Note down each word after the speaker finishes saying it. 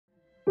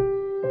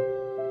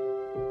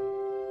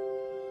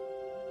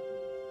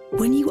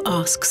when you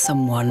ask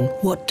someone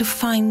what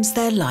defines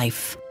their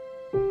life,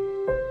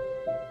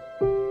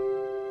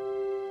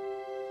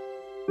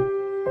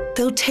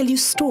 they'll tell you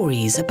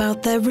stories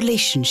about their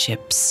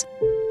relationships,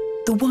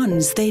 the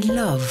ones they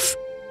love,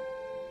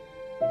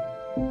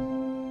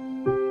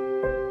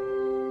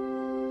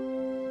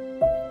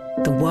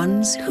 the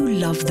ones who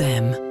love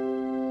them.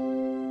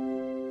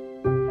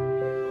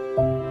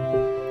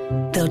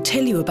 They'll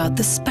tell you about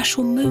the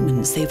special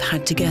moments they've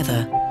had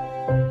together,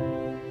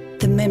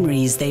 the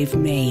memories they've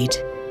made.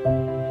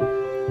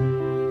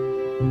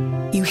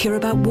 You hear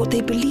about what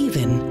they believe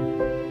in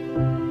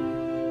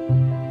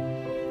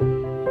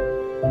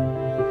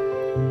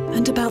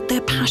and about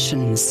their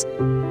passions.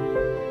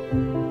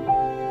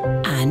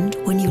 And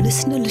when you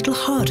listen a little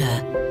harder,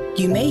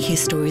 you may hear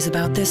stories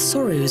about their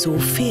sorrows or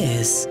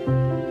fears,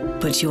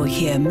 but you'll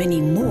hear many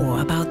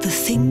more about the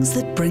things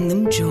that bring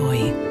them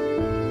joy.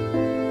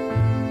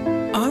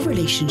 Our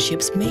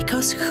relationships make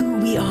us who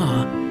we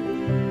are.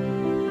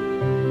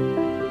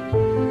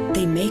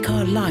 They make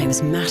our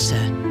lives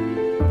matter.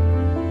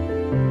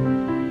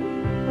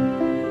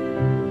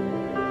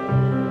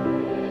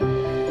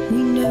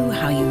 We know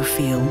how you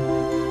feel,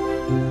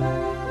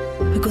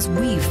 because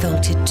we've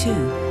felt it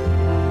too.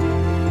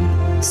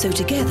 So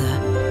together,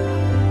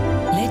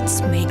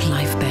 let's make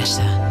life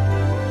better.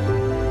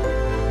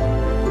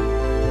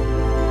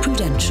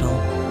 Prudential.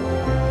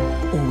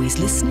 Always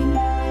listening,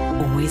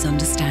 always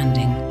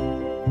understanding.